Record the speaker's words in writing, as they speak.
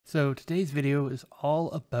So today's video is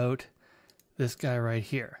all about this guy right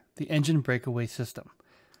here, the Engine Breakaway system.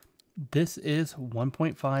 This is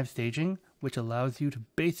 1.5 staging, which allows you to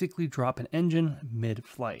basically drop an engine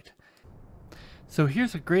mid-flight. So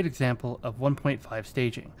here's a great example of 1.5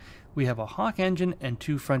 staging. We have a Hawk engine and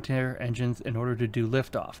two Frontier engines in order to do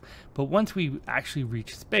liftoff. But once we actually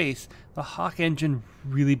reach space, the Hawk engine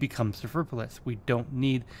really becomes superfluous. We don't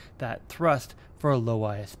need that thrust for a low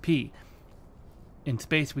ISP. In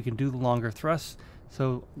space, we can do the longer thrusts,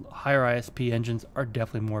 so higher ISP engines are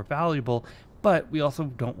definitely more valuable, but we also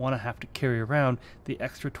don't want to have to carry around the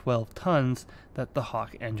extra 12 tons that the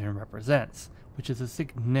Hawk engine represents, which is a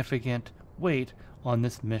significant weight on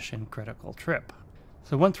this mission critical trip.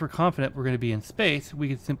 So once we're confident we're going to be in space, we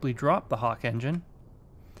can simply drop the Hawk engine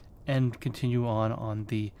and continue on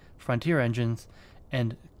the Frontier engines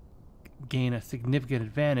and gain a significant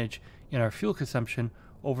advantage in our fuel consumption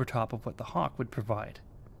over top of what the Hawk would provide.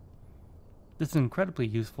 This is incredibly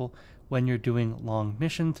useful when you're doing long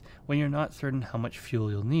missions, when you're not certain how much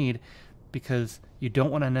fuel you'll need, because you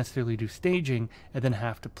don't want to necessarily do staging and then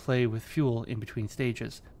have to play with fuel in between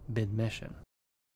stages mid-mission.